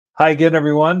Hi again,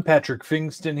 everyone. Patrick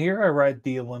Pfingsten here. I write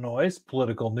the Illinoize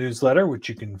political newsletter, which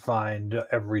you can find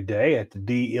every day at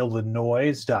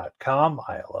theillinoize.com,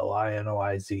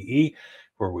 ILLINOIZE,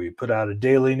 where we put out a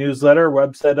daily newsletter,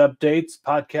 website updates,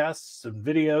 podcasts, and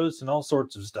videos, and all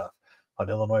sorts of stuff on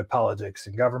Illinois politics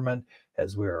and government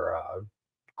as we're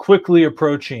quickly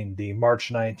approaching the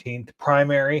March 19th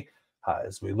primary.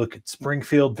 As we look at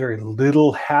Springfield, very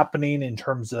little happening in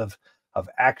terms of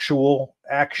actual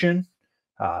action.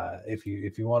 If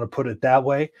you want to put it that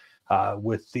way,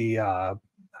 with the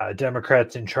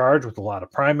Democrats in charge, with a lot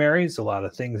of primaries, a lot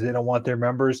of things they don't want their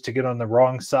members to get on the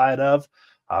wrong side of,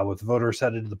 with voters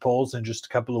headed to the polls in just a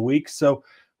couple of weeks. So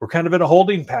we're kind of in a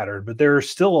holding pattern, but there are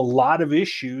still a lot of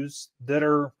issues that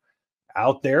are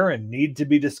out there and need to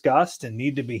be discussed and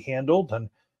need to be handled. And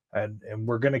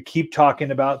we're going to keep talking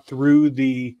about through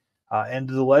the end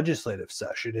of the legislative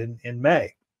session in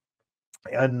May.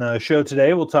 On the show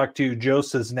today, we'll talk to Joe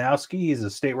Sosnowski. He's a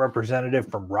state representative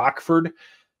from R-Rockford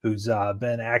who's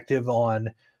been active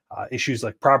on issues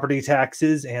like property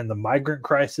taxes and the migrant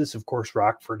crisis. Of course,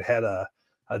 R-Rockford had a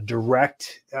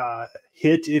direct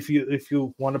hit, if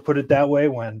you want to put it that way,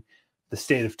 when the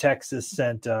state of Texas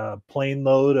sent a plane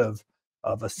load of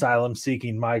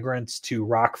asylum-seeking migrants to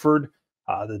R-Rockford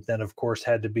that then, of course,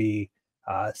 had to be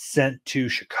sent to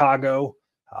Chicago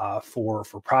for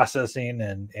processing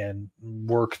and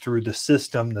work through the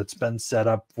system that's been set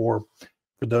up for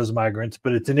those migrants.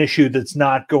 But it's an issue that's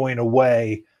not going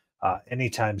away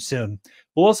anytime soon.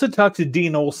 We'll also talk to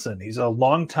Dean Olsen. He's a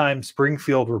longtime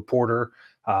Springfield reporter,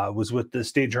 was with the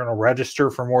State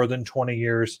Journal-Register for more than 20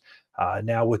 years,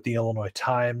 now with the Illinois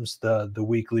Times, the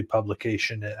weekly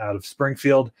publication out of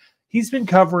Springfield. He's been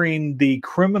covering the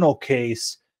criminal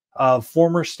case of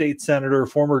former state senator,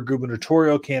 former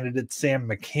gubernatorial candidate Sam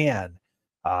McCann.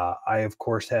 I, of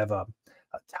course, have a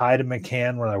tie to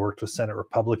McCann when I worked with Senate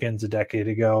Republicans a decade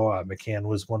ago. McCann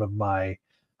was one of my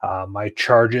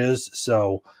charges,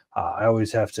 so I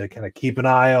always have to kind of keep an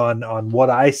eye on what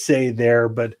I say there.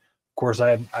 But of course,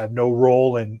 I have no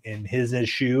role in his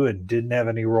issue and didn't have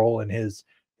any role in his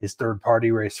third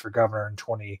party race for governor in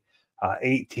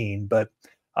 2018. But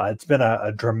it's been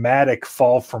a dramatic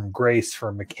fall from grace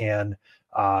for McCann,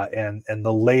 and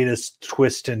the latest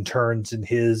twists and turns in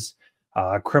his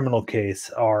criminal case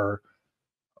are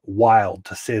wild,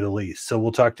 to say the least. So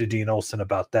we'll talk to Dean Olsen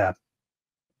about that.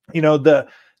 You know, the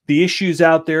issues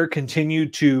out there continue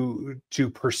to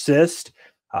persist.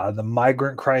 The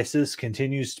migrant crisis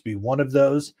continues to be one of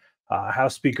those.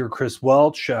 House Speaker Chris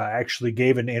Welch actually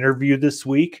gave an interview this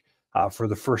week for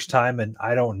the first time in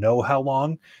I don't know how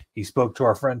long. He spoke to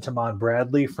our friend Tamon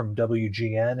Bradley from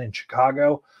WGN in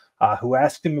Chicago, who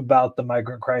asked him about the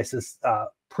migrant crisis.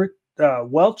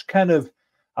 Welch kind of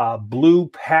blew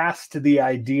past the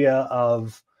idea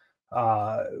of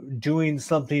doing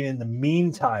something in the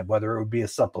meantime, whether it would be a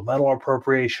supplemental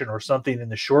appropriation or something in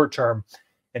the short term,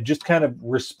 and just kind of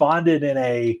responded in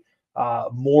a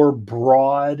more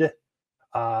broad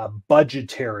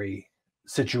budgetary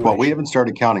situation. Well, we haven't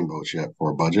started counting votes yet for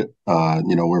a budget.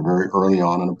 We're very early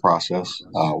on in the process.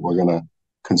 We're going to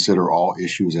consider all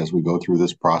issues as we go through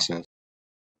this process.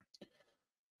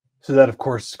 So that, of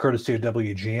course, is courtesy of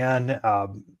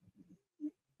WGN.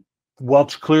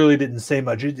 Welch clearly didn't say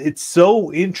much. It's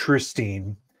so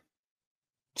interesting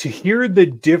to hear the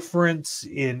difference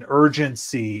in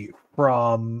urgency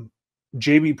from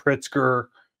J.B. Pritzker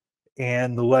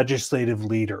and the legislative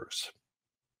leaders.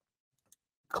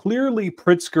 Clearly,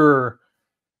 Pritzker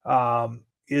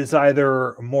is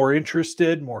either more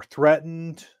interested, more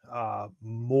threatened,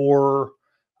 more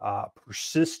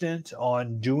persistent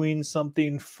on doing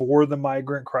something for the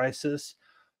migrant crisis.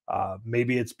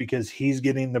 Maybe it's because he's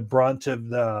getting the brunt of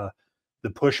the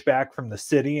pushback from the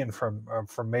city and from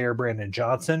Mayor Brandon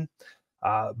Johnson.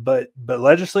 But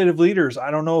legislative leaders,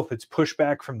 I don't know if it's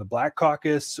pushback from the Black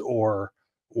Caucus or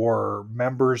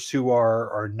members who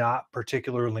are not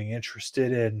particularly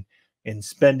interested in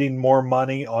spending more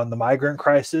money on the migrant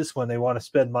crisis when they want to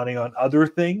spend money on other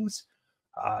things.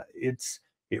 It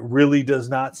really does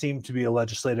not seem to be a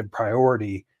legislative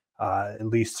priority, at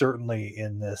least certainly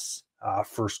in this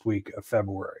first week of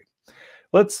February.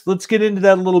 Let's get into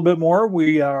that a little bit more.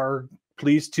 We are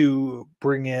pleased to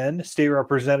bring in State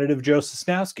Representative Joe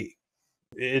Sosnowski.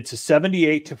 It's a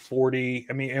 78-40.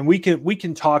 I mean, and we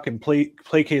can talk and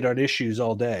placate on issues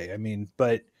all day. I mean,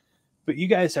 but you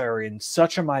guys are in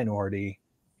such a minority.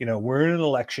 You know, we're in an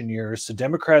election year, so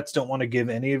Democrats don't want to give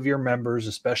any of your members,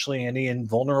 especially any in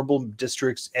vulnerable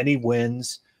districts, any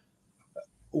wins.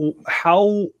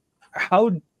 How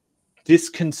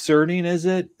disconcerting is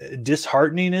it?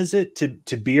 Disheartening is it to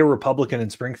be a Republican in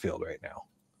Springfield right now?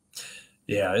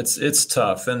 Yeah, it's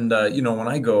tough. And, when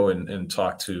I go and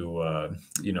talk to,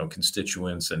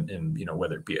 constituents and,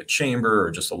 whether it be a chamber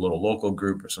or just a little local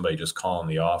group or somebody just calling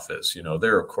the office,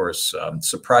 they're, of course,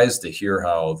 surprised to hear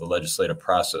how the legislative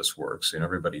process works.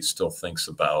 Everybody still thinks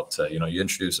about, you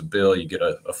introduce a bill, you get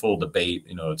a full debate,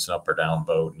 it's an up or down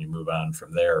vote, and you move on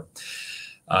from there.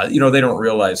 They don't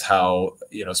realize how,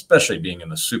 especially being in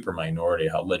the super minority,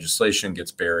 how legislation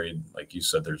gets buried. Like you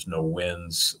said, there's no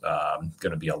wins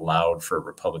going to be allowed for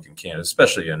Republican candidates,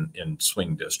 especially in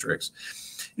swing districts.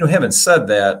 Having said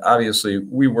that, obviously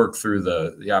we work through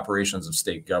the operations of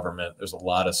state government. There's a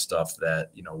lot of stuff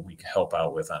that, we can help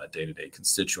out with on a day-to-day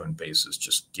constituent basis,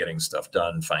 just getting stuff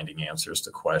done, finding answers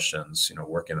to questions,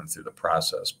 working them through the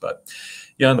process. But,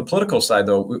 on the political side,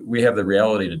 though, we have the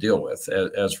reality to deal with.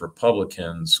 As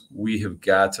Republicans, we have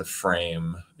got to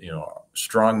frame,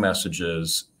 strong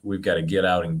messages. We've got to get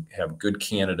out and have good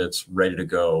candidates ready to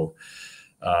go,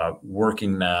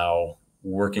 working now,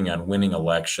 working on winning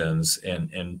elections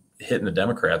and hitting the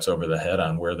Democrats over the head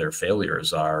on where their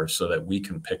failures are so that we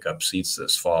can pick up seats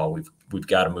this fall. We've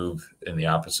got to move in the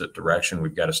opposite direction.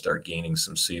 We've got to start gaining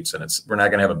some seats, and we're not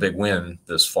going to have a big win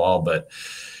this fall, but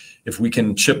if we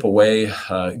can chip away,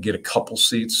 get a couple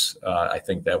seats, I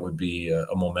think that would be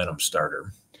a momentum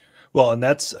starter. Well, and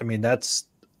that's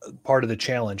part of the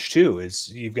challenge too, is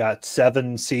you've got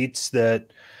 7 seats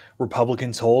that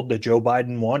Republicans hold that Joe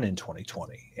Biden won in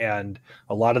 2020. And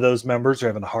a lot of those members are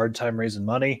having a hard time raising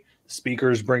money. The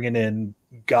speaker's bringing in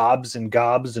gobs and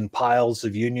piles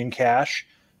of union cash.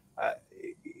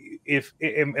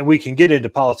 And we can get into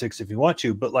politics if you want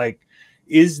to, but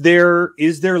is there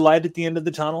light at the end of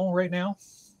the tunnel right now?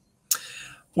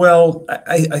 Well,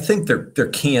 I think there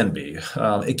can be.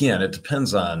 Again, it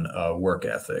depends on work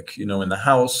ethic. In the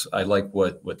House, I like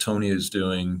what Tony is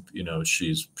doing.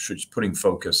 She's putting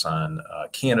focus on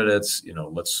candidates.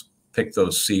 Let's pick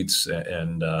those seats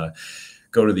and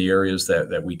go to the areas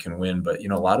that we can win. But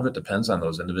a lot of it depends on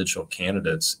those individual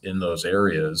candidates in those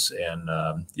areas. And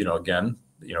again,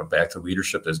 back to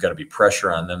leadership, there's got to be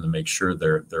pressure on them to make sure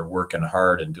they're working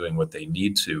hard and doing what they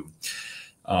need to.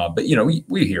 But,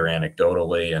 we hear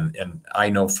anecdotally and I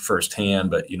know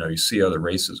firsthand, but, you see other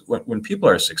races. When people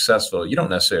are successful, you don't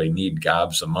necessarily need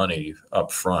gobs of money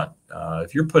up front.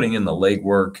 If you're putting in the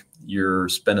legwork, you're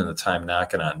spending the time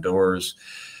knocking on doors.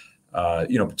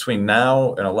 Between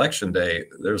now and Election Day,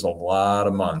 there's a lot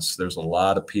of months. There's a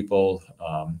lot of people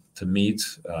to meet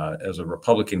as a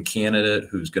Republican candidate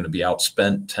who's going to be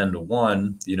outspent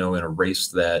 10-1, in a race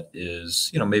that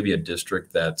is, maybe a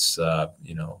district that's,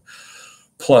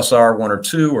 plus R1 or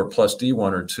 2 or plus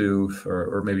D1 or 2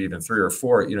 or maybe even 3 or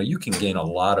 4, you can gain a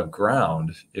lot of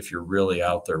ground if you're really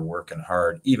out there working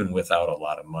hard, even without a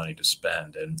lot of money to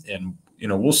spend. And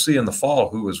we'll see in the fall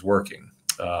who is working.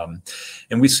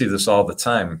 And we see this all the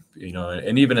time,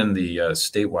 and even in the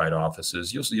statewide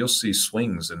offices, you'll see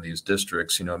swings in these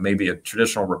districts, maybe a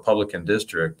traditional Republican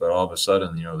district, but all of a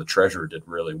sudden, the treasurer did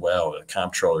really well, the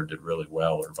comptroller did really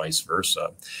well, or vice versa.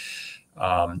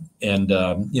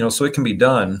 So it can be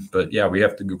done, but yeah, we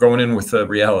have to go going in with the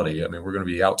reality. I mean, we're going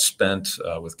to be outspent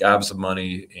with gobs of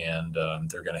money, and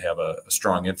they're going to have a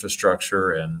strong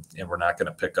infrastructure, and we're not going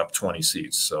to pick up 20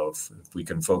 seats. So if we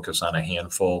can focus on a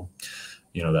handful,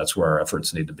 that's where our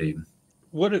efforts need to be.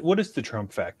 What does the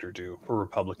Trump factor do for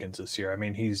Republicans this year? I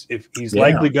mean, he's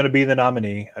likely going to be the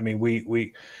nominee. I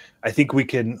mean, I think we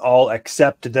can all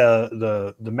accept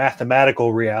the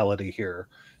mathematical reality here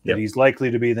that he's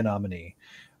likely to be the nominee.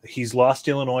 He's lost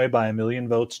Illinois by 1 million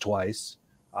votes twice.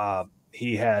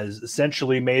 He has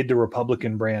essentially made the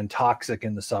Republican brand toxic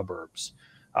in the suburbs,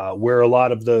 where a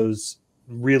lot of those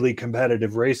really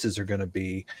competitive races are going to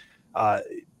be. And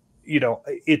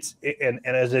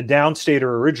as a downstater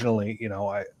originally,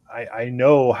 I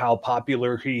know how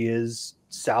popular he is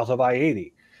south of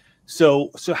I-80. So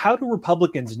how do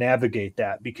Republicans navigate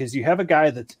that? Because you have a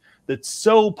guy that's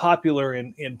so popular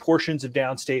in portions of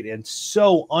downstate and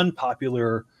so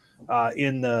unpopular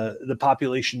in the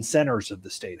population centers of the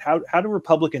state. How do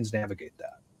Republicans navigate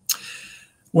that?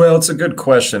 Well, it's a good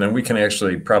question, and we can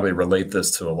actually probably relate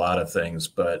this to a lot of things.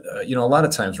 But, a lot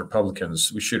of times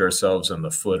Republicans, we shoot ourselves in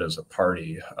the foot as a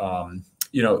party.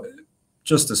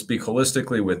 Just to speak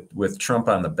holistically with Trump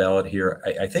on the ballot here,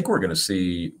 I think we're going to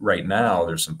see right now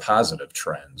there's some positive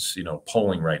trends,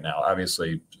 polling right now,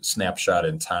 obviously snapshot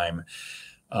in time.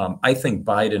 I think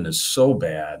Biden is so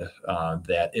bad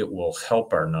that it will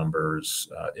help our numbers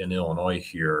in Illinois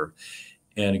here.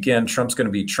 And again, Trump's going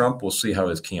to be Trump. We'll see how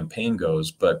his campaign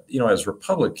goes. But, as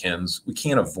Republicans, we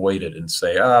can't avoid it and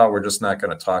say, we're just not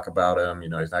going to talk about him.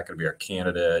 He's not going to be our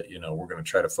candidate. We're going to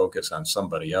try to focus on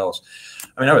somebody else.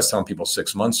 I mean, I was telling people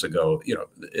 6 months ago,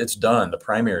 it's done. The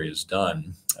primary is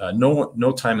done.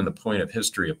 No time in the point of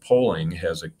history of polling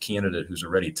has a candidate who's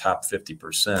already top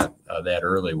 50% that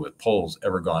early with polls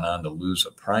ever gone on to lose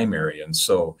a primary. And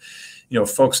so,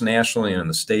 folks nationally and in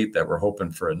the state that were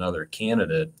hoping for another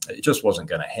candidate, it just wasn't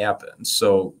going to happen.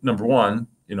 So number one,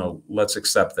 let's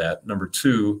accept that. Number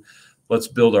two, let's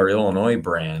build our Illinois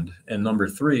brand. And number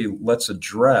three, let's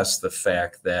address the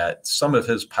fact that some of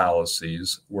his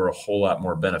policies were a whole lot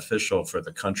more beneficial for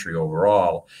the country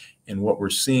overall. And what we're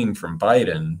seeing from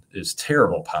Biden is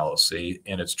terrible policy,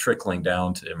 and it's trickling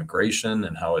down to immigration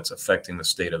and how it's affecting the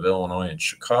state of Illinois and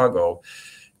Chicago,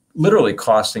 literally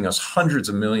costing us hundreds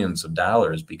of millions of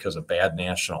dollars because of bad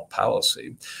national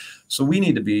policy. So we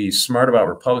need to be smart about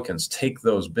Republicans, take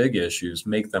those big issues,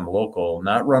 make them local,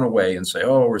 not run away and say,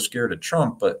 we're scared of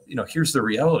Trump. But, here's the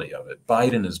reality of it.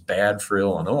 Biden is bad for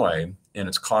Illinois, and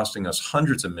it's costing us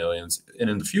hundreds of millions. And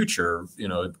in the future,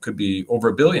 it could be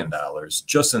over $1 billion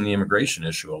just in the immigration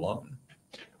issue alone.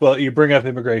 Well, you bring up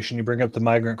immigration, you bring up the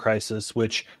migrant crisis,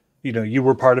 which, you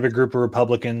were part of a group of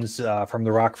Republicans from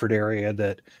the Rockford area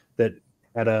that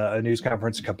had a news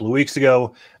conference a couple of weeks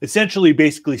ago, essentially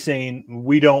basically saying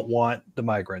we don't want the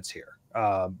migrants here,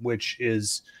 which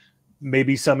is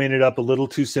maybe summing it up a little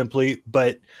too simply,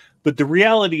 but the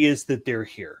reality is that they're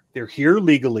here. They're here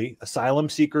legally. Asylum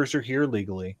seekers are here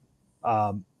legally.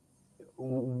 I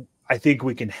think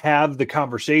we can have the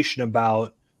conversation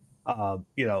about,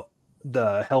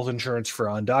 the health insurance for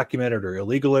undocumented or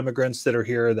illegal immigrants that are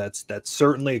here. That's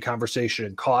certainly a conversation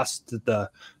and cost that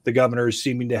the governor is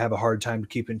seeming to have a hard time to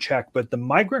keep in check. But the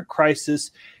migrant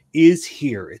crisis is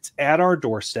here. It's at our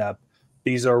doorstep.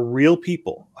 These are real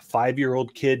people. A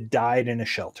 5-year-old kid died in a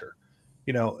shelter.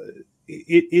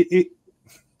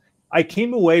 I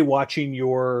came away watching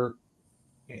your,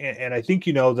 and I think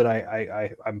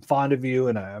that I'm fond of you,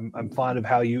 and I'm fond of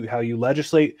how you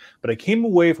legislate. But I came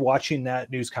away watching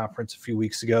that news conference a few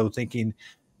weeks ago, thinking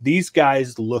these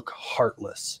guys look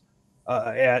heartless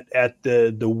at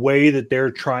the way that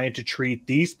they're trying to treat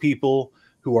these people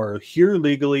who are here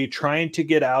legally, trying to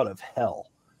get out of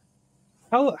hell.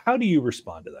 How do you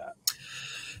respond to that?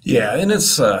 Yeah, and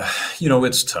it's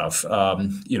it's tough.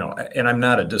 And I'm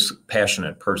not a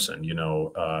dispassionate person.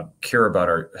 Care about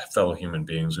our fellow human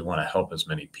beings. We want to help as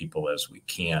many people as we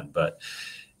can, but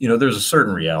there's a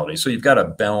certain reality. So you've got to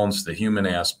balance the human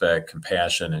aspect,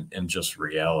 compassion, and just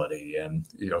reality. And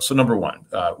so number one,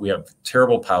 we have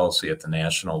terrible policy at the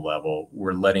national level.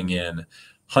 We're letting in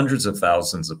hundreds of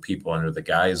thousands of people under the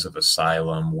guise of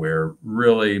asylum, where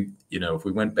really, if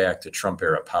we went back to Trump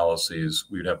era policies,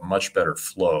 we'd have much better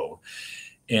flow.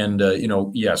 And,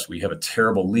 yes, we have a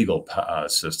terrible legal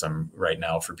system right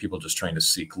now for people just trying to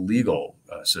seek legal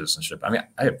citizenship. I mean,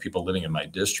 I have people living in my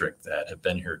district that have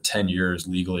been here 10 years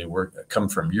legally, come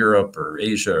from Europe or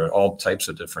Asia, or all types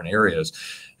of different areas.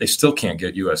 They still can't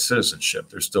get U.S. citizenship.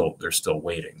 They're still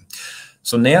waiting.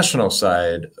 So national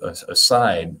side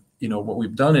aside, what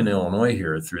we've done in Illinois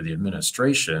here through the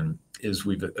administration is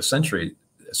we've essentially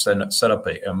set up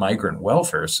a migrant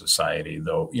welfare society,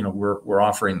 though, we're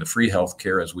offering the free health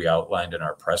care as we outlined in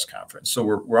our press conference. So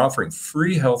we're offering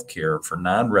free health care for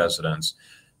non-residents,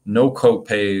 no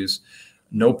co-pays,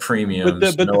 no premiums.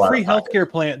 But the free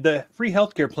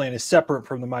healthcare plan is separate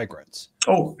from the migrants.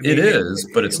 Oh, it is,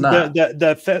 but it's not.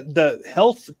 The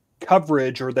health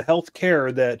coverage or the health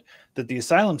care that the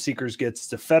asylum seekers gets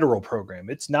is a federal program.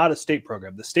 It's not a state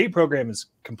program. The state program is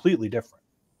completely different.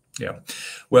 Yeah.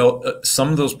 Well, some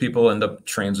of those people end up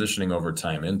transitioning over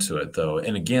time into it, though.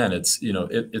 And again, it's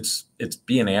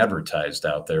being advertised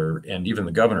out there. And even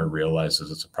the governor realizes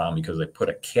it's a problem because they put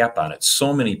a cap on it.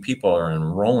 So many people are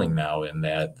enrolling now in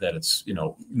that it's,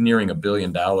 nearing $1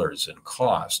 billion in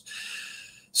cost.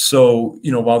 So,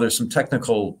 while there's some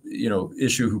technical,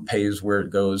 issue who pays where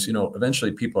it goes,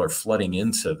 eventually people are flooding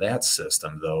into that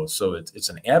system, though. So it's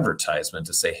an advertisement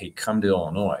to say, hey, come to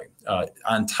Illinois.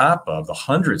 On top of the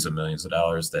hundreds of millions of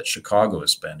dollars that Chicago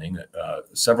is spending,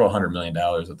 several $100 million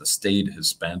that the state has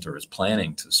spent or is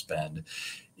planning to spend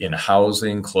in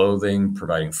housing, clothing,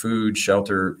 providing food,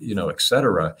 shelter, et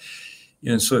cetera.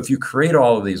 And so if you create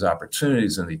all of these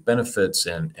opportunities and the benefits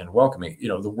and welcoming,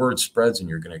 the word spreads and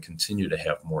you're going to continue to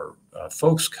have more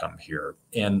folks come here.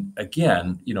 And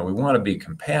again, we want to be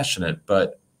compassionate,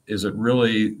 but is it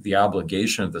really the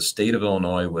obligation of the state of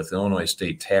Illinois with Illinois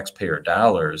state taxpayer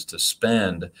dollars to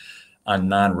spend on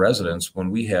non-residents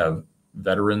when we have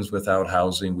veterans without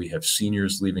housing. We have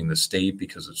seniors leaving the state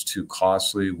because it's too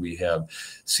costly. We have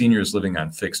seniors living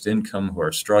on fixed income who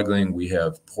are struggling. We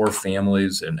have poor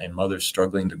families and mothers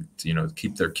struggling to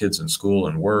keep their kids in school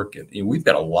and work. And we've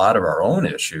got a lot of our own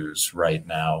issues right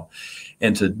now.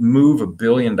 And to move $1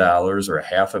 billion or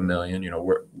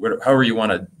 $500,000, however you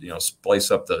want to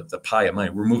splice up the pie of money,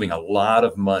 we're moving a lot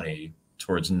of money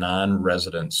towards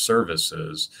non-resident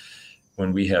services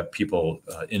when we have people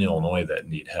in Illinois that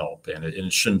need help. And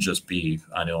it shouldn't just be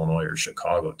on Illinois or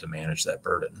Chicago to manage that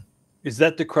burden. Is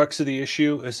that the crux of the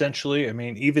issue, essentially? I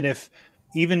mean, even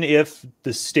if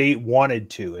the state wanted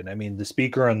to, and I mean, the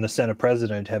Speaker and the Senate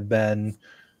President have been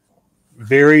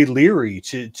very leery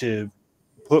to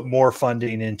put more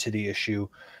funding into the issue.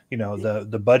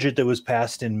 The budget that was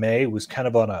passed in May was kind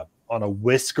of on a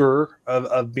whisker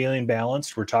of being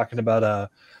balanced. We're talking about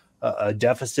a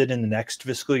deficit in the next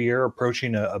fiscal year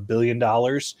approaching $1 billion.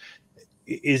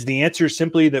 Is the answer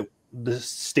simply that the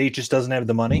state just doesn't have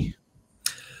the money?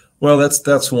 Well,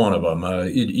 that's one of them.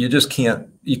 You just can't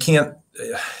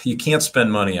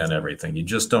spend money on everything. You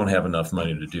just don't have enough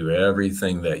money to do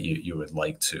everything that you would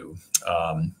like to.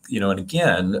 And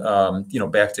again,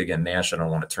 back to national. I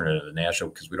don't want to turn it into national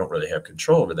because we don't really have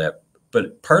control over that.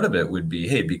 But part of it would be,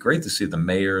 hey, it'd be great to see the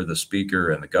mayor, the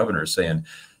speaker, and the governor saying,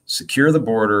 secure the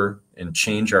border and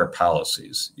change our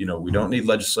policies. We don't need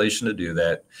legislation to do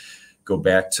that. Go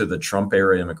back to the Trump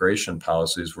era immigration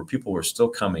policies where people were still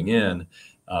coming in,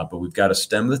 but we've got to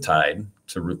stem the tide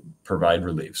to provide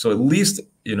relief. So at least,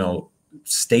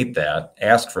 state that,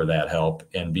 ask for that help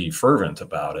and be fervent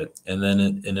about it. And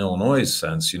then in Illinois'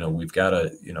 sense, we've got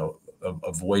to,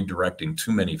 avoid directing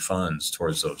too many funds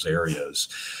towards those areas.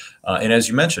 And as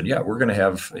you mentioned, we're going to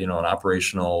have, an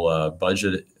operational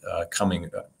budget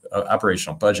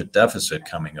operational budget deficit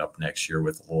coming up next year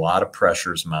with a lot of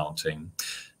pressures mounting,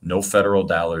 no federal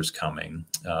dollars coming.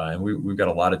 And we've got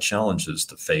a lot of challenges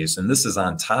to face. And this is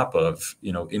on top of,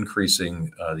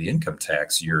 increasing the income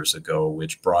tax years ago,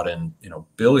 which brought in,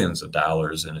 billions of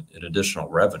dollars in additional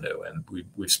revenue. And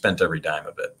we've spent every dime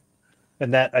of it.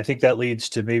 And I think that leads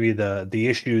to maybe the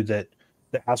issue that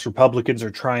the House Republicans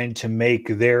are trying to make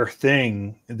their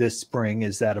thing this spring,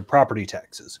 is that of property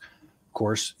taxes. Of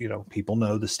course, people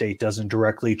know the state doesn't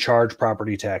directly charge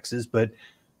property taxes, but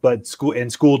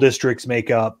school districts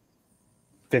make up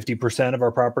 50% of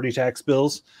our property tax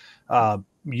bills.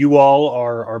 You all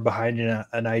are behind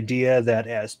an idea that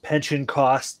as pension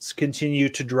costs continue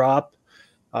to drop,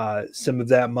 some of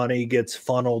that money gets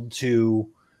funneled to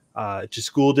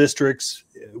school districts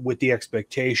with the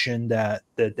expectation that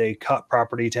they cut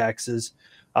property taxes.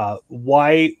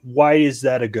 Why is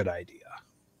that a good idea?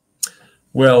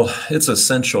 Well, it's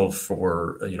essential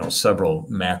for, several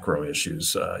macro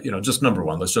issues. Just number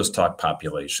one, let's just talk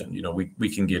population. We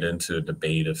can get into a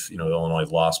debate if, Illinois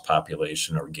lost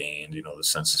population or gained. The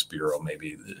Census Bureau,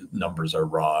 maybe the numbers are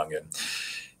wrong. And,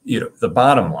 the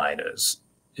bottom line is,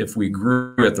 if we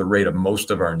grew at the rate of most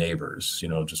of our neighbors,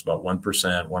 just about 1%,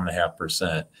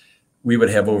 1.5%, we would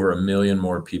have over 1 million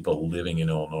more people living in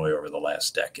Illinois over the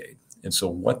last decade. And so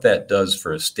what that does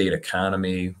for a state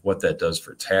economy, what that does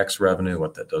for tax revenue,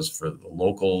 what that does for the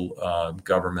local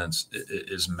governments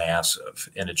is massive.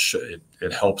 And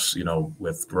it helps,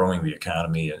 with growing the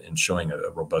economy and showing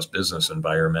a robust business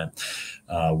environment,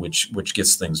 which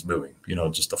gets things moving.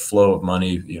 Just the flow of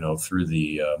money, through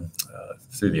the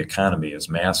economy is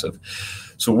massive.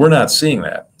 So we're not seeing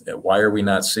that. Why are we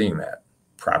not seeing that?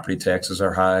 Property taxes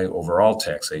are high. Overall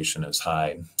taxation is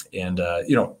high. And, I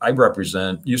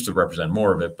used to represent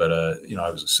more of it, but, I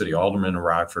was a city alderman in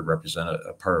Rockford, represent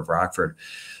a part of Rockford.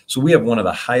 So we have one of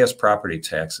the highest property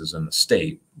taxes in the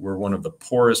state. We're one of the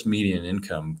poorest median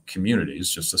income communities,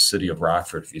 just the city of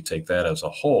Rockford, if you take that as a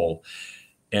whole.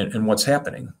 And what's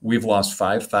happening? We've lost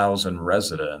 5,000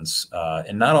 residents,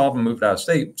 and not all of them moved out of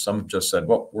state. Some have just said,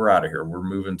 well, we're out of here. We're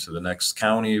moving to the next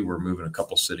county. We're moving a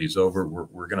couple cities over.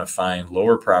 We're going to find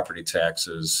lower property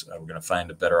taxes. We're going to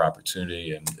find a better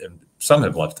opportunity. And some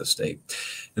have left the state.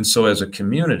 And so as a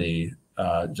community,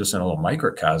 just in a little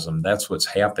microcosm, that's what's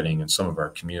happening in some of our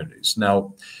communities.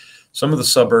 Now, some of the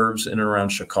suburbs in and around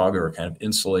Chicago are kind of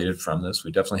insulated from this.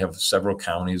 We definitely have several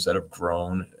counties that have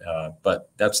grown, but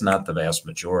that's not the vast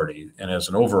majority. And as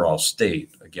an overall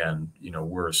state, again,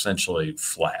 we're essentially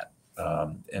flat,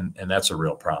 and that's a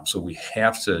real problem. So we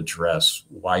have to address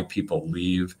why people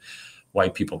leave, why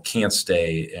people can't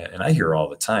stay. And I hear all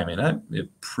the time, and I'm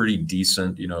pretty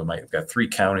decent. I've got 3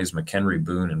 counties, McHenry,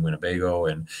 Boone, and Winnebago,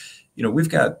 and we've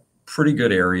got pretty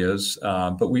good areas,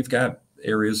 but we've got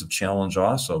areas of challenge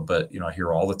also. But, I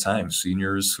hear all the time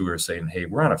seniors who are saying, hey,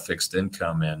 we're on a fixed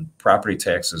income and property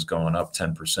taxes going up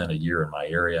 10% a year in my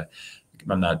area.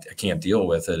 I can't deal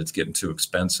with it. It's getting too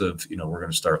expensive. We're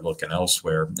going to start looking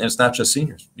elsewhere. And it's not just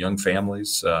seniors, young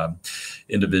families,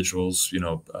 individuals,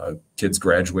 kids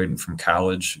graduating from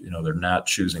college, they're not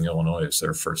choosing Illinois as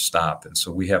their first stop. And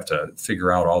so we have to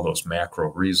figure out all those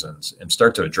macro reasons and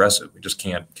start to address it. We just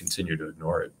can't continue to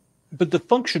ignore it. But the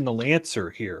functional answer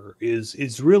here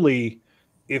is really,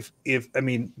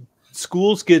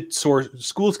 schools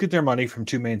get their money from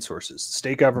two main sources: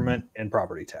 state government and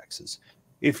property taxes.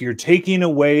 If you're taking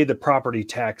away the property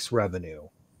tax revenue,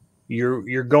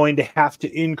 you're going to have to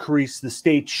increase the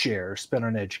state's share spent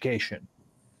on education.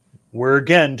 We're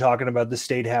again talking about the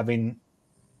state having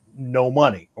no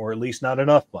money, or at least not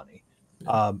enough money.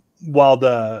 While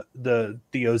the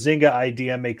Ozinga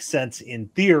idea makes sense in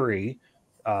theory,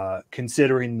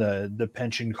 considering the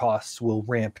pension costs will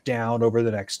ramp down over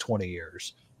the next 20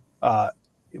 years.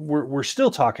 We're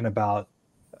still talking about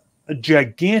a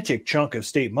gigantic chunk of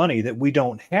state money that we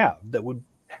don't have, that would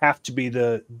have to be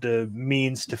the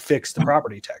means to fix the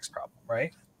property tax problem,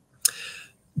 right?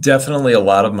 Definitely a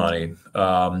lot of money,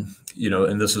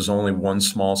 and this is only one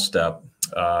small step.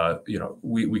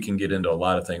 We can get into a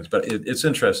lot of things, but it's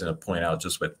interesting to point out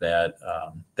just with that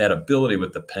ability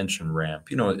with the pension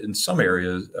ramp. In some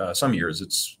areas, some years,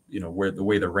 it's where the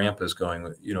way the ramp is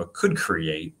going, could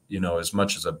create as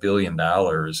much as $1 billion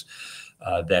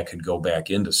that could go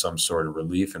back into some sort of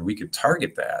relief, and we could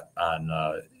target that on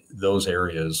those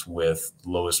areas with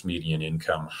lowest median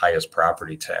income, highest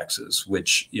property taxes,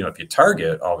 which, if you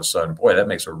target, all of a sudden, boy, that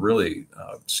makes a really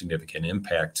significant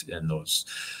impact in those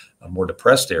more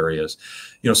depressed areas.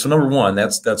 So number one,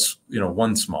 that's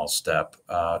one small step.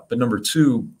 But number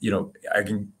two,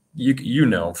 from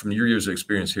your years of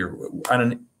experience here, on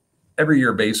an every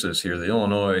year basis here,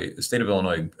 the state of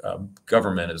Illinois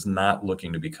government is not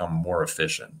looking to become more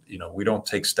efficient. We don't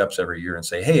take steps every year and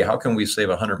say, hey, how can we save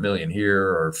 100 million here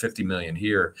or 50 million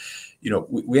here?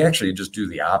 We actually just do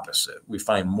the opposite. We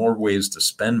find more ways to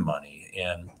spend money,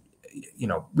 and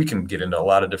we can get into a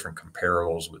lot of different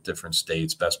comparables with different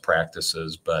states, best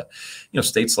practices, but,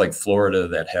 states like Florida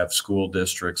that have school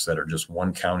districts that are just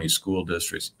one county school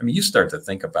districts. You start to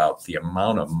think about the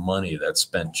amount of money that's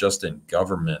spent just in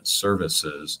government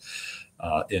services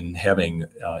in having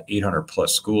 800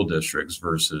 plus school districts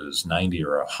versus 90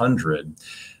 or 100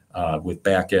 with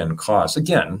back end costs.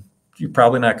 Again, you're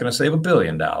probably not going to save $1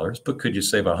 billion, but could you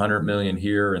save 100 million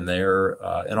here and there?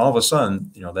 And all of a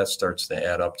sudden, that starts to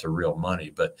add up to real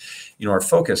money. But, our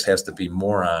focus has to be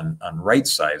more on right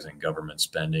sizing government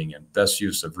spending and best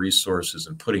use of resources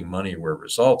and putting money where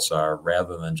results are,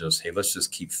 rather than just, hey, let's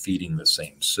just keep feeding the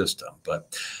same system.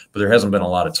 But there hasn't been a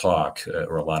lot of talk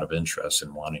or a lot of interest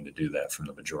in wanting to do that from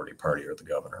the majority party or the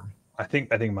governor. I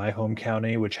think my home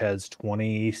county, which has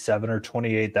 27 or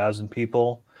 28,000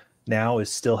 people, now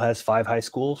still has 5 high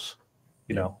schools.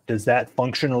 Does that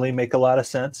functionally make a lot of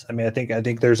sense? I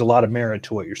think there's a lot of merit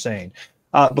to what you're saying.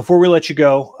 Before we let you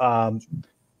go,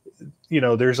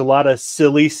 there's a lot of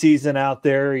silly season out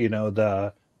there.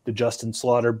 The Justin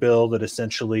Slaughter bill that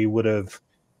essentially would have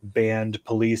banned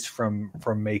police from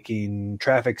making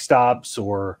traffic stops,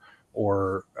 or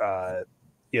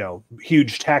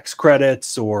huge tax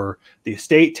credits, or the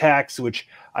estate tax, which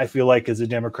I feel like is a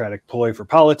Democratic ploy for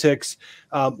politics.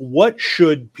 What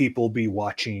should people be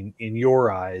watching in your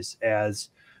eyes as,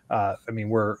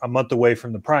 we're a month away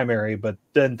from the primary, but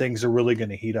then things are really going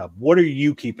to heat up. What are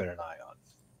you keeping an eye on?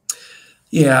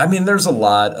 Yeah, there's a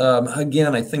lot.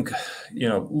 Again, I think,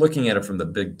 looking at it from the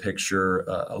big picture,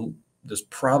 there's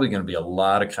probably going to be a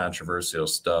lot of controversial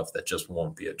stuff that just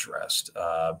won't be addressed.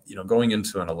 Going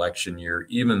into an election year,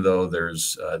 even though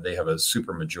they have a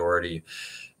super majority,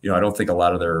 I don't think a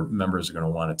lot of their members are going to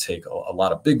want to take a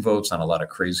lot of big votes on a lot of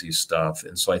crazy stuff.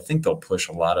 And so I think they'll push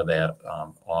a lot of that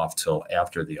off till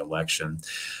after the election.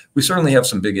 We certainly have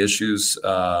some big issues.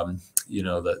 The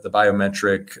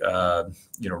biometric,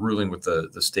 ruling with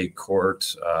the state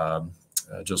court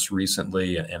just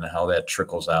recently, and how that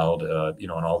trickles out, in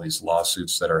all these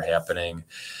lawsuits that are happening.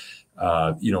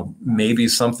 Maybe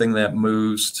something that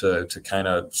moves to kind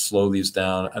of slow these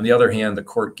down. On the other hand, the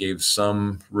court gave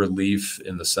some relief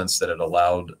in the sense that it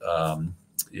allowed,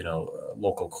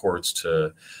 local courts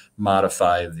to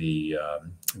modify the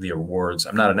awards.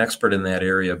 I'm not an expert in that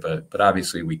area, but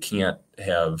obviously we can't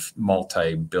have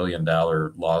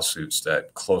multi-billion-dollar lawsuits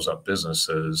that close up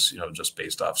businesses, just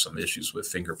based off some issues with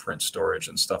fingerprint storage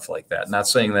and stuff like that. Not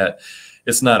saying that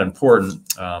it's not important,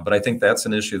 but I think that's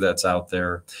an issue that's out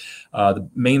there. The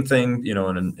main thing,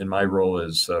 in my role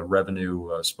as a revenue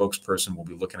spokesperson, we'll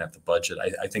be looking at the budget.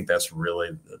 I think that's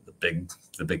really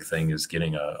the big thing, is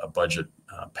getting a budget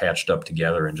patched up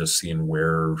together and just seeing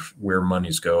where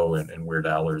monies go and where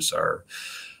dollars dollars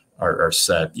are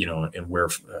set, and where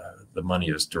the money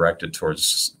is directed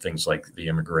towards things like the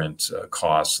immigrant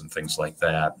costs and things like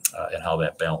that, and how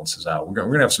that balances out. We're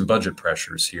going to have some budget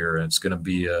pressures here, and it's going to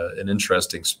be an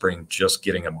interesting spring just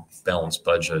getting a balanced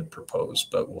budget proposed,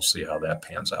 but we'll see how that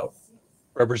pans out.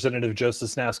 Representative Joe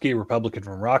Sosnowski, Republican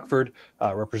from Rockford.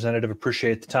 Representative,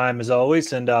 appreciate the time as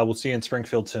always, and we'll see you in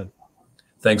Springfield soon.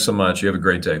 Thanks so much. You have a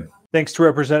great day. Thanks to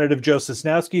Representative Joe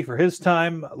Sosnowski for his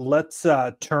time. Let's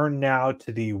turn now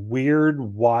to the weird,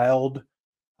 wild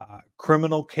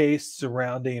criminal case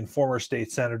surrounding former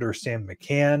state senator Sam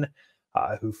McCann,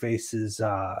 who faces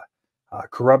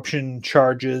corruption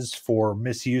charges for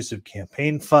misuse of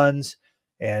campaign funds.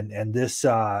 And this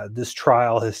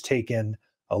trial has taken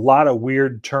a lot of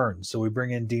weird turns. So we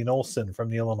bring in Dean Olsen from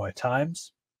the Illinois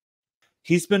Times.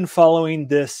 He's been following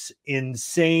this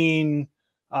insane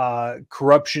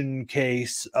corruption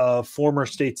case of former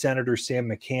state senator Sam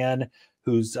McCann,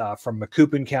 who's from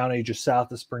Macoupin County, just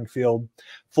south of Springfield.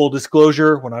 Full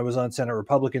disclosure, when I was on Senate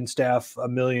Republican staff a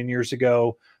million years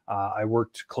ago, I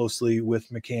worked closely with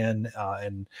McCann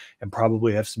and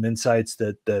probably have some insights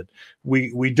that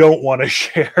we don't want to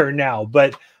share now.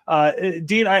 But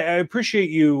Dean, I appreciate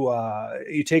you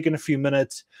taking a few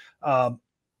minutes.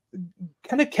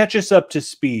 Kind of catch us up to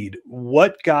speed.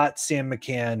 What got Sam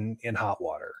McCann in hot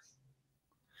water?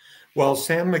 Well,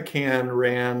 Sam McCann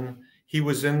ran. He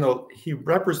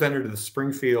represented the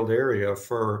Springfield area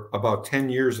for about 10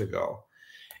 years ago,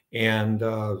 and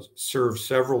served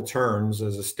several terms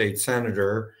as a state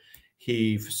senator.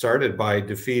 He started by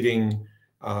defeating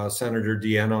Senator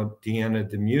Deanna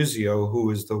DiMuzio,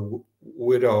 who is the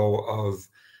widow of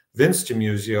Vince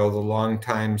DiMuzio, the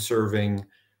longtime serving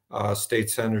state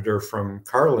senator from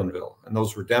Carlinville, and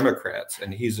those were Democrats,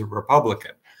 and he's a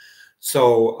Republican.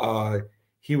 So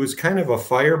he was kind of a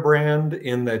firebrand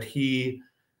in that he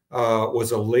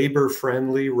was a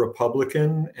labor-friendly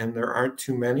Republican, and there aren't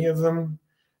too many of them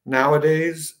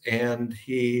nowadays. And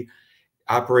he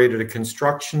operated a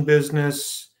construction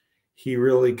business. He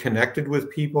really connected with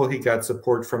people. He got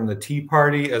support from the Tea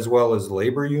Party as well as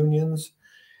labor unions.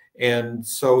 And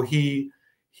so he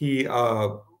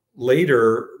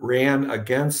later ran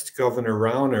against Governor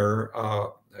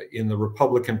Rauner in the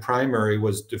Republican primary,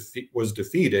 was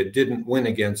defeated, didn't win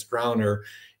against Rauner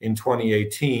in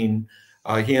 2018.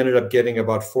 He ended up getting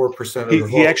about 4% of the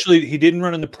vote. He didn't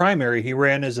run in the primary. He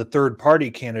ran as a third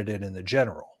party candidate in the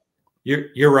general.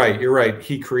 You're right. You're right.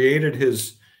 He created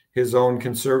his own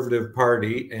conservative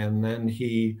party, and then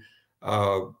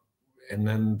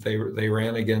they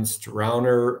ran against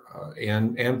Rauner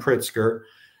and Pritzker.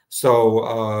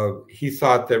 So he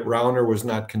thought that Rauner was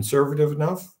not conservative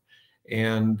enough.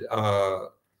 And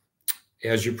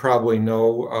as you probably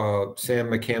know, Sam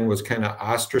McCann was kind of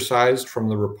ostracized from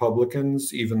the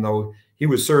Republicans, even though he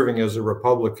was serving as a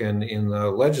Republican in the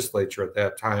legislature at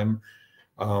that time.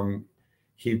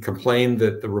 He complained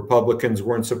that the Republicans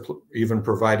weren't even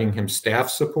providing him staff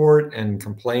support, and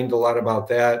complained a lot about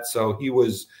that. So he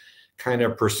was kind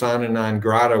of persona non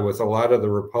grata with a lot of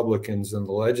the Republicans in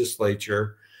the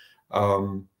legislature.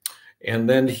 And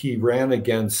then he ran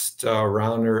against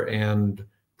Rauner and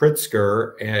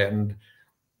Pritzker. And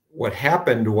what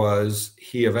happened was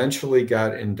he eventually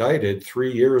got indicted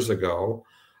 3 years ago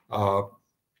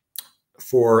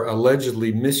for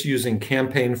allegedly misusing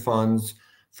campaign funds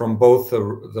from both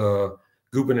the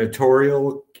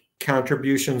gubernatorial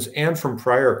contributions and from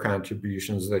prior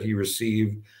contributions that he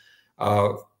received.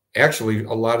 Actually,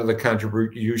 a lot of the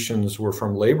contributions were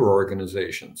from labor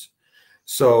organizations.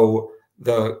 So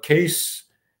the case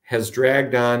has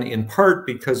dragged on in part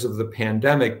because of the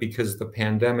pandemic, because the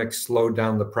pandemic slowed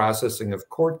down the processing of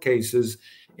court cases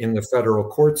in the federal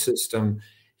court system.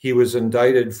 He was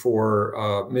indicted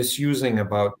for misusing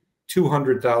about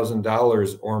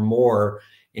 $200,000 or more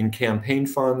in campaign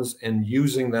funds and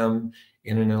using them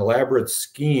in an elaborate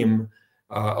scheme,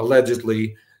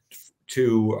 allegedly,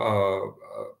 to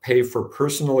pay for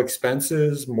personal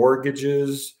expenses,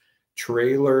 mortgages,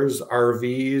 trailers,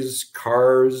 RVs,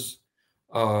 cars,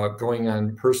 going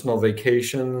on personal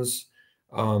vacations.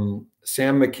 Sam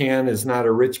McCann is not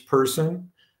a rich person,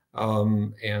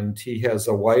 and he has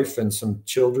a wife and some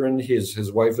children.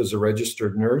 His wife is a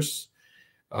registered nurse.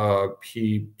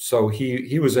 He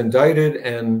was indicted,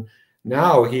 and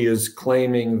now he is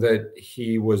claiming that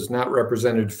he was not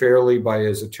represented fairly by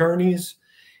his attorneys.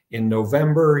 In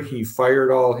November, he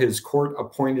fired all his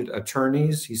court-appointed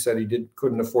attorneys. He said he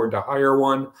couldn't afford to hire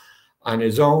one on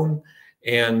his own,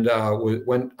 and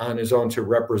went on his own to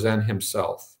represent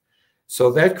himself.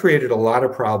 So that created a lot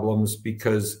of problems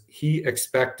because he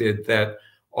expected that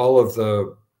all of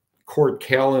the court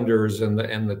calendars and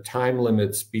the time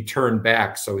limits be turned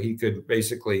back so he could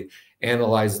basically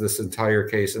analyze this entire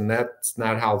case, and that's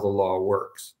not how the law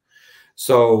works.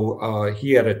 So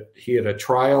he had a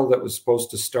trial that was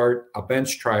supposed to start, a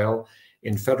bench trial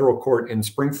in federal court in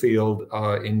Springfield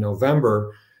in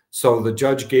November. So the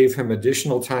judge gave him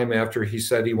additional time after he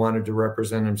said he wanted to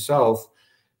represent himself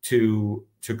to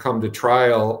come to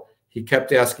trial. He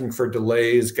kept asking for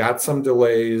delays, got some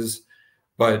delays,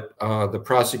 but the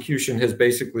prosecution has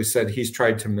basically said he's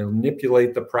tried to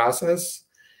manipulate the process.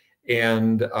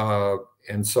 And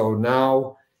so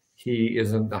now he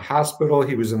is in the hospital.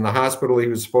 He was in the hospital. He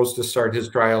was supposed to start his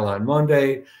trial on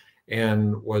Monday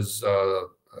and was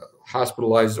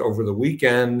hospitalized over the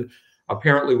weekend,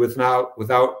 apparently without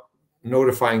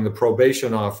notifying the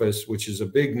probation office, which is a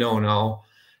big no-no,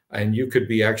 and you could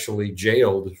be actually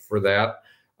jailed for that.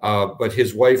 But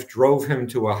his wife drove him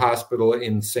to a hospital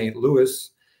in St. Louis,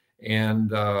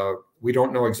 and we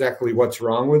don't know exactly what's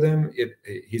wrong with him.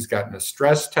 He's gotten a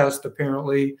stress test,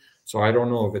 apparently, so I don't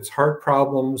know if it's heart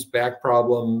problems, back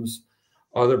problems,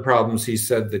 other problems. He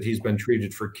said that he's been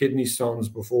treated for kidney stones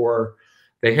before.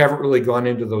 They haven't really gone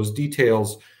into those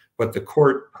details, but the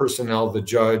court personnel, the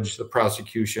judge, the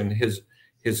prosecution, his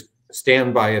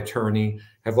standby attorney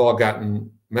have all gotten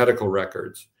medical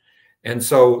records. And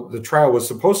so the trial was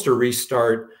supposed to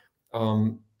restart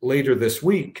later this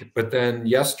week, but then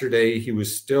yesterday he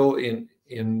was still in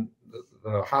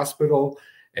the hospital,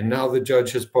 and now the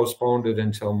judge has postponed it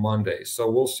until Monday. So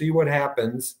we'll see what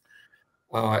happens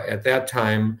at that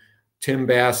time. Tim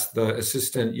Bass, the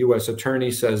assistant U.S.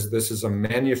 attorney, says this is a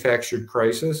manufactured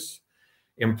crisis,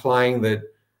 implying that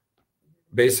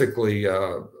basically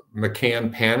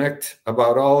McCann panicked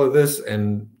about all of this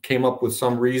and came up with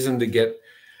some reason to get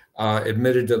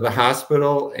admitted to the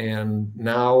hospital, and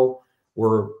now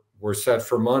we're set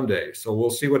for Monday. So we'll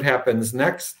see what happens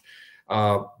next.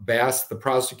 Bass, the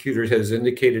prosecutor, has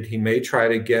indicated he may try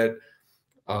to get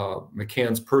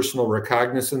McCann's personal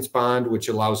recognizance bond, which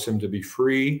allows him to be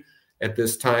free at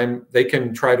this time. They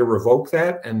can try to revoke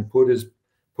that and put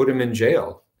him in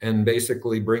jail and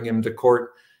basically bring him to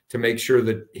court to make sure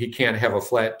that he can't have a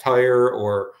flat tire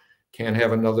or can't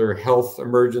have another health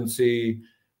emergency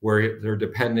where they're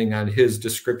depending on his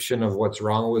description of what's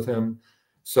wrong with him.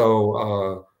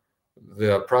 So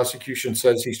the prosecution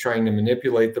says he's trying to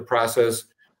manipulate the process.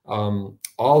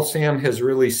 All Sam has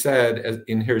really said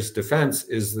in his defense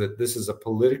is that this is a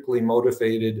politically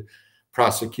motivated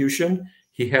prosecution.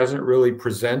 He hasn't really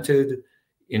presented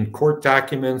in court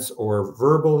documents or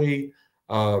verbally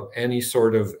any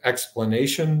sort of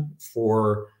explanation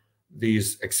for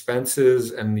these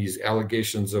expenses and these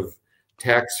allegations of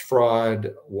tax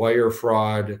fraud, wire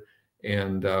fraud,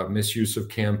 and misuse of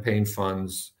campaign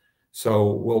funds.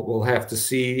 So we'll have to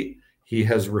see. He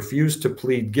has refused to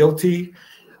plead guilty.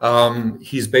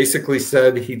 He's basically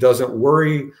said he doesn't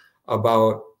worry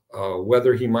about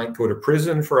whether he might go to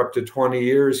prison for up to 20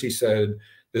 years. He said,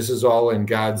 this is all in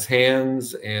God's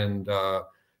hands, and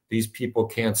these people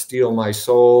can't steal my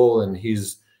soul. And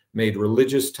he's made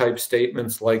religious type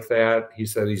statements like that. He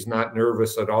said he's not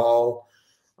nervous at all.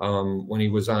 When he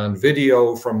was on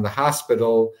video from the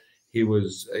hospital, he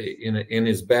was in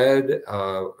his bed,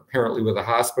 apparently with a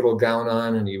hospital gown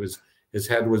on, and his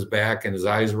head was back and his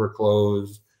eyes were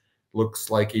closed. Looks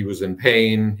like he was in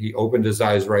pain. He opened his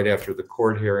eyes right after the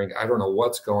court hearing. I don't know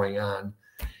what's going on.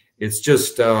 It's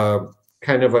just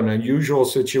kind of an unusual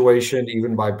situation,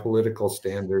 even by political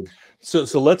standards.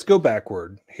 So let's go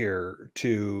backward here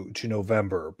to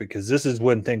November, because this is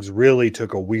when things really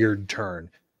took a weird turn.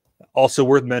 Also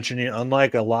worth mentioning,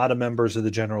 unlike a lot of members of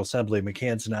the General Assembly,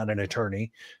 McCann's not an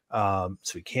attorney. So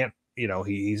he can't,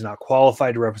 he's not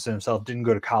qualified to represent himself, didn't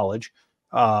go to college.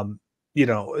 And we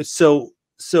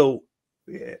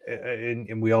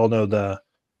all know the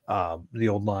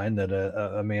old line that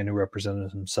a man who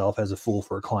represented himself as a fool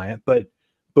for a client. But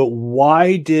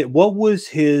what was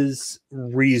his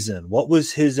reason? What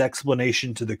was his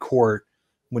explanation to the court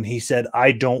when he said,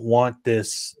 I don't want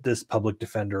this public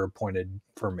defender appointed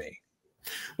for me?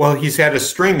 Well, he's had a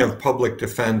string of public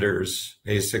defenders,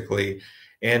 basically,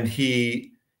 and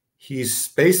he's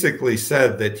basically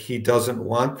said that he doesn't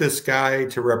want this guy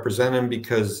to represent him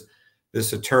because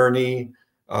this attorney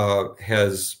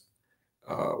has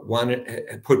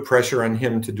put pressure on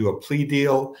him to do a plea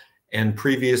deal and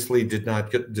previously did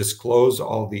not disclose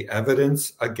all the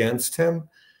evidence against him.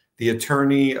 The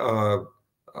attorney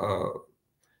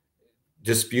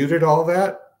disputed all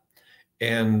that,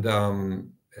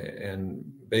 and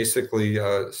basically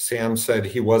Sam said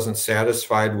he wasn't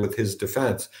satisfied with his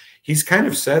defense. He's kind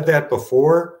of said that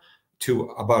before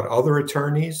about other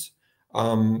attorneys.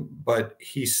 But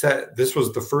he said this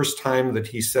was the first time that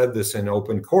he said this in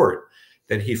open court,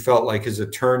 that he felt like his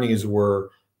attorneys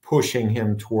were pushing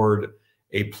him toward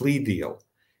a plea deal.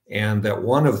 And that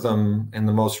one of them, and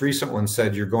the most recent one,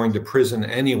 said, "You're going to prison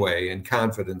anyway," in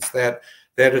confidence. That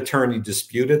attorney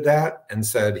disputed that and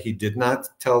said he did not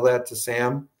tell that to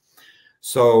Sam.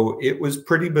 So it was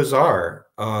pretty bizarre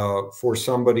for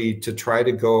somebody to try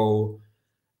to go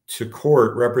to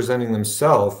court representing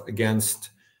themselves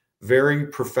against very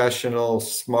professional,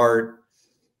 smart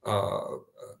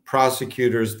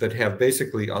prosecutors that have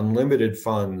basically unlimited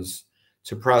funds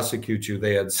to prosecute you.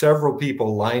 They had several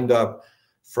people lined up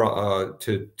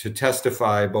to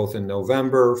testify, both in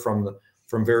November from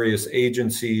various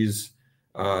agencies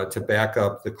to back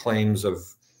up the claims of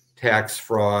tax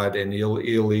fraud and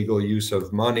illegal use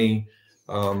of money,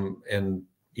 and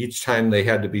each time they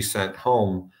had to be sent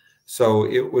home. So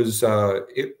it was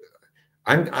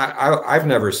I've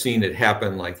never seen it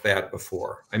happen like that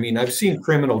before. I mean, I've seen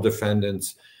criminal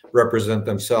defendants represent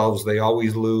themselves. They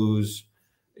always lose.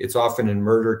 It's often in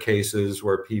murder cases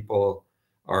where people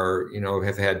are,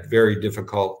 have had very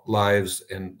difficult lives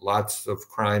and lots of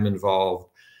crime involved.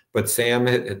 But Sam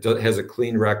has a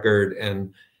clean record,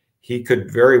 and he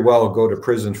could very well go to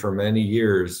prison for many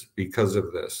years because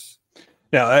of this.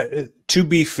 Now, to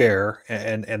be fair,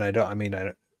 and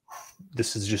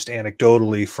this is just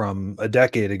anecdotally from a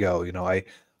decade ago.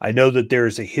 I know that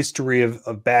there's a history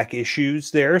of back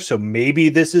issues there, so maybe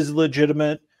this is a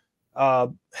legitimate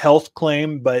health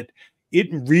claim, but it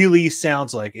really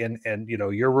sounds like, and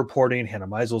your reporting, Hannah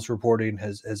Meisel's reporting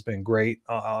has been great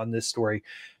on this story.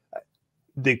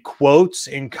 The quotes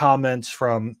and comments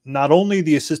from not only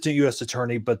the assistant U.S.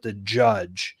 attorney, but the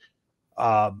judge,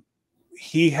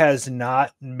 he has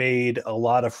not made a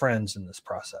lot of friends in this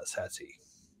process, has he?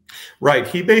 Right.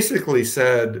 He basically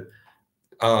said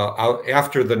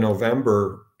after the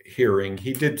November hearing,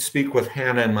 he did speak with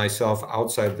Hannah and myself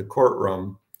outside the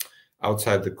courtroom,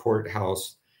 outside the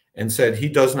courthouse, and said he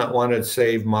does not want to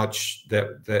say much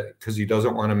that because he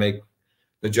doesn't want to make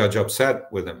the judge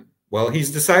upset with him. Well,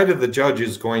 he's decided the judge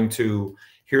is going to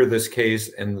hear this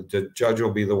case and the judge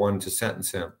will be the one to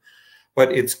sentence him.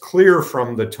 But it's clear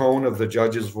from the tone of the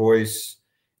judge's voice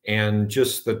and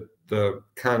just the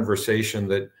conversation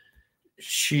that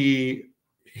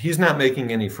he's not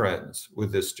making any friends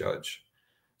with this judge.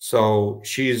 So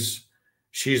she's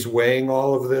weighing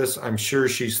all of this. I'm sure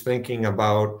she's thinking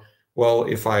about, well,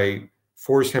 if I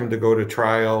force him to go to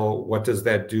trial, what does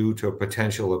that do to a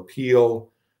potential appeal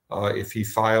if he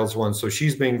files one? So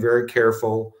she's being very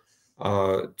careful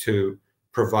to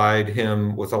provide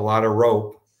him with a lot of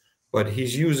rope, but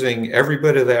he's using every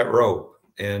bit of that rope,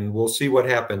 and we'll see what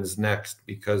happens next,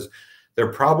 because there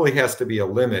probably has to be a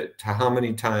limit to how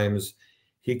many times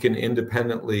he can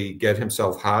independently get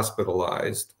himself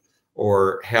hospitalized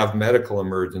or have medical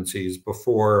emergencies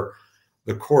before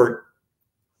the court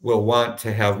will want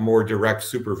to have more direct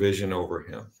supervision over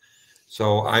him.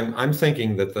 So I'm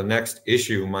thinking that the next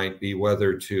issue might be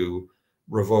whether to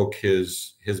revoke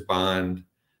his bond.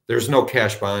 There's no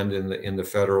cash bond in the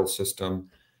federal system.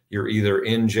 You're either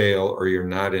in jail or you're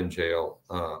not in jail,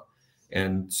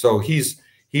 and so he's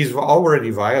already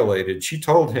violated. She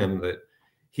told him that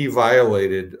he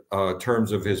violated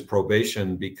terms of his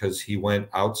probation because he went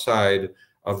outside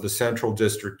of the Central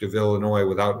District of Illinois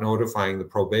without notifying the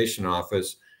probation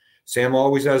office. Sam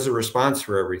always has a response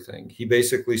for everything. He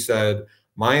basically said,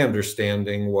 my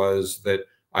understanding was that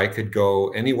I could go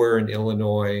anywhere in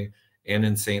Illinois and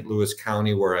in St. Louis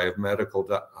County where I have medical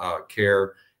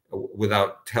care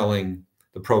without telling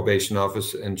the probation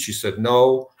office. And she said,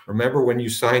 no, remember when you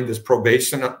signed this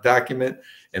probation document?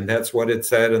 And that's what it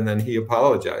said. And then he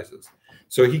apologizes.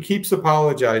 So he keeps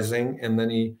apologizing. And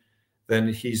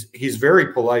then he's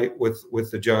very polite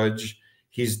with the judge.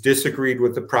 He's disagreed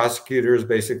with the prosecutors,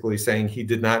 basically saying he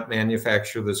did not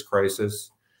manufacture this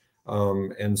crisis.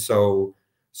 And so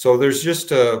there's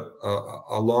just a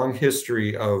long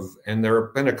history of, and there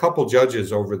have been a couple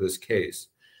judges over this case.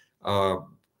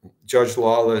 Judge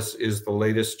Lawless is the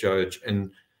latest judge,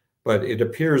 but it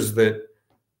appears that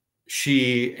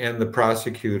she and the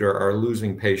prosecutor are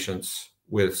losing patience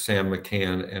with Sam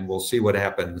McCann, and we'll see what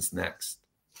happens next.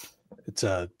 It's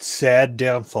a sad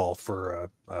downfall for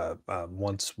a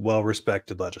once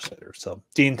well-respected legislator. So,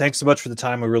 Dean, thanks so much for the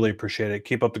time. We really appreciate it.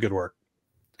 Keep up the good work.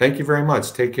 Thank you very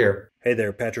much. Take care. Hey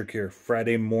there, Patrick here.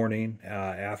 Friday morning,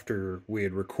 after we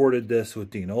had recorded this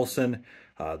with Dean Olsen,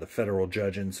 the federal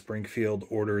judge in Springfield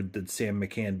ordered that Sam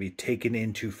McCann be taken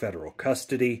into federal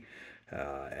custody.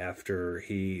 after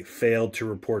he failed to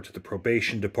report to the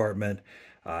probation department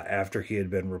after he had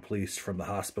been released from the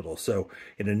hospital. So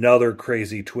in another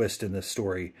crazy twist in this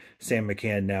story, Sam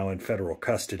McCann now in federal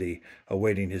custody,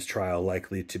 awaiting his trial,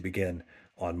 likely to begin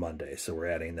on Monday. So we're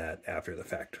adding that after the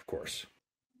fact, of course.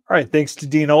 All right. Thanks to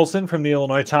Dean Olsen from the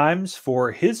Illinois Times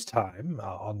for his time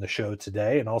on the show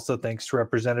today. And also thanks to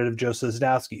Representative Joe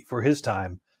Sosnowski for his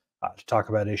time to talk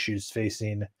about issues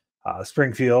facing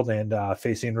Springfield and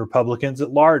facing Republicans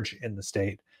at large in the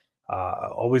state.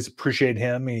 Always appreciate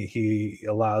him. He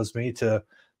allows me to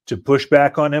push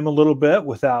back on him a little bit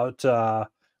without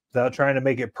trying to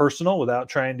make it personal, without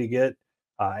trying to get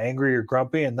angry or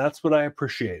grumpy. And that's what I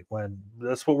appreciate.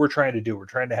 That's what we're trying to do. We're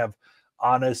trying to have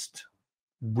honest,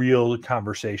 real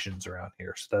conversations around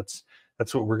here. So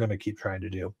that's what we're going to keep trying to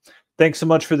do. Thanks so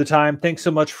much for the time. Thanks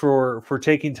so much for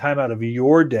taking time out of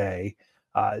your day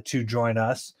to join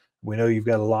us. We know you've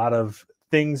got a lot of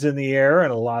things in the air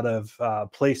and a lot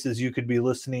of places you could be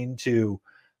listening to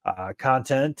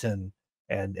content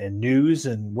and news.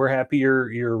 And we're happy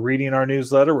you're reading our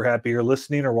newsletter. We're happy you're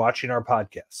listening or watching our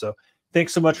podcast. So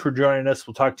thanks so much for joining us.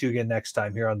 We'll talk to you again next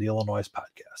time here on the Illinoize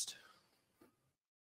Podcast.